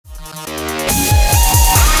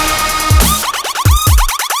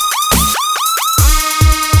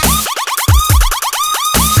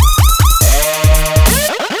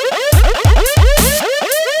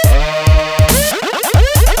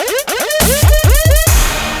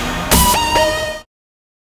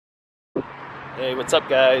Hey, what's up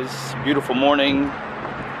guys? Beautiful morning.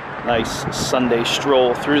 Nice Sunday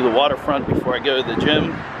stroll through the waterfront before I go to the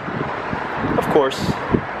gym. Of course,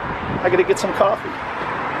 I gotta get some coffee.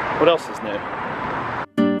 What else is new?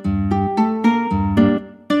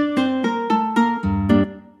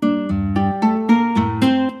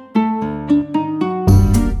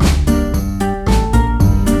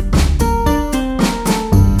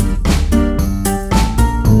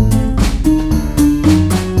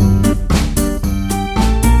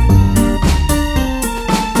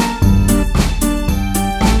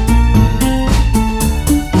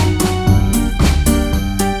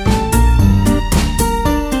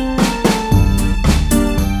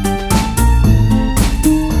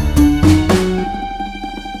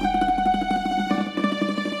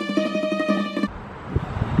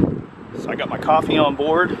 I got my coffee on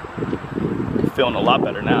board. Feeling a lot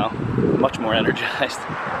better now. Much more energized.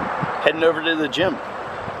 Heading over to the gym.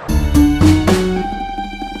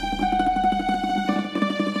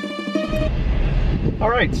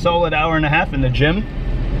 Alright, solid hour and a half in the gym.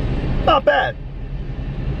 Not bad.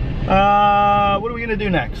 What are we gonna do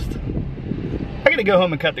next? I gotta go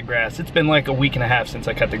home and cut the grass. It's been like a week and a half since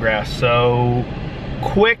I cut the grass. So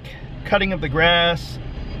quick cutting of the grass,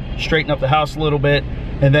 straighten up the house a little bit,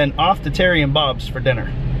 and then off to Terry and Bob's for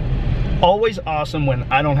dinner. Always awesome when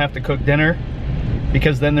I don't have to cook dinner,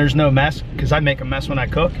 because then there's no mess, because I make a mess when I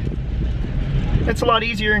cook. It's a lot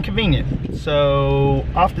easier and convenient. So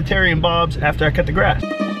off to Terry and Bob's after I cut the grass.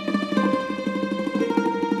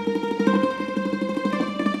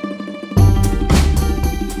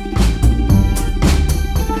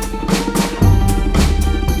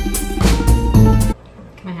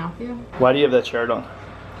 Can I help you? Why do you have that shirt on?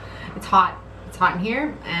 It's hot. It's hot in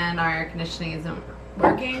here and our air conditioning isn't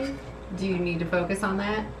working. Do you need to focus on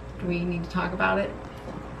that? Do we need to talk about it?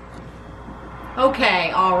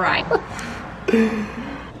 Okay, all right.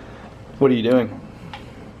 What are you doing?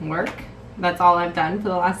 Work. That's all I've done for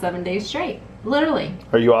the last 7 days straight. Literally.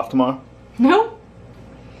 Are you off tomorrow? Nope.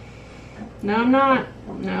 No, I'm not.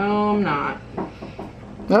 No, I'm not.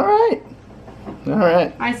 All right. All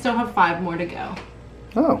right. I still have 5 more to go.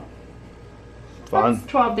 Oh. Fun. That's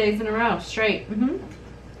 12 days in a row, straight.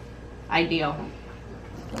 Ideal.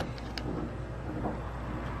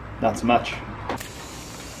 Not so much.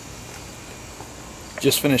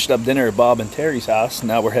 Just finished up dinner at Bob and Terry's house.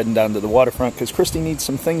 Now we're heading down to the waterfront because Christy needs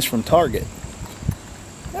some things from Target.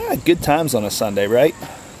 Good times on a Sunday, right?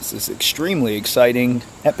 This is extremely exciting,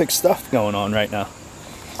 epic stuff going on right now.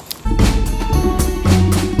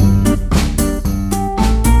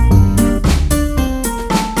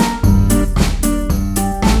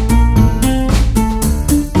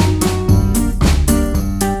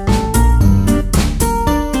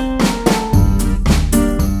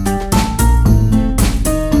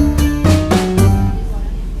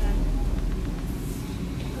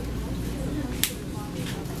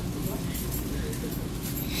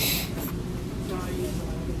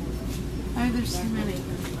 Oh, there's so many.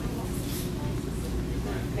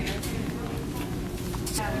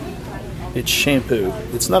 It's shampoo.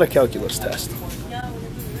 It's not a calculus test.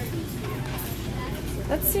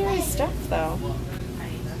 That's serious stuff, though.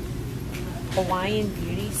 Hawaiian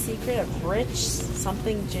Beauty Secret of rich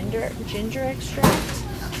something ginger extract.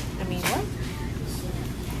 I mean, what?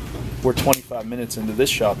 We're 25 minutes into this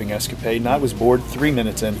shopping escapade, and I was bored 3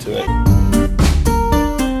 minutes into it.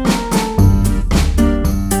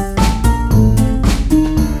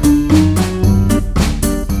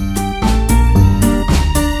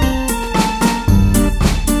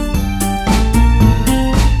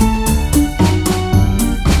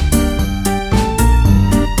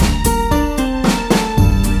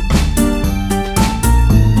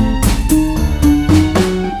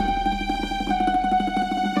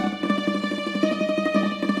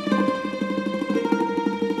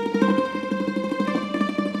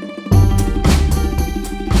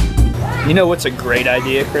 You know what's a great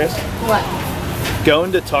idea, Chris? What?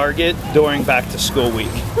 Going to Target during back to school week.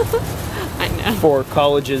 I know. For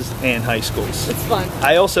colleges and high schools. It's fun.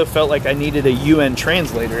 I also felt like I needed a UN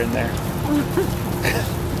translator in there.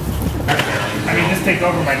 I mean, just take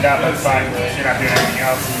over my job, that's fine. You're not doing anything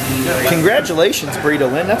else. Congratulations, Burrito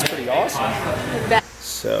Lynn. That's pretty awesome.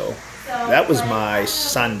 So, that was my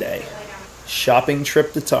Sunday. Shopping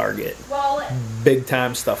trip to Target. Big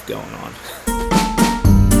time stuff going on.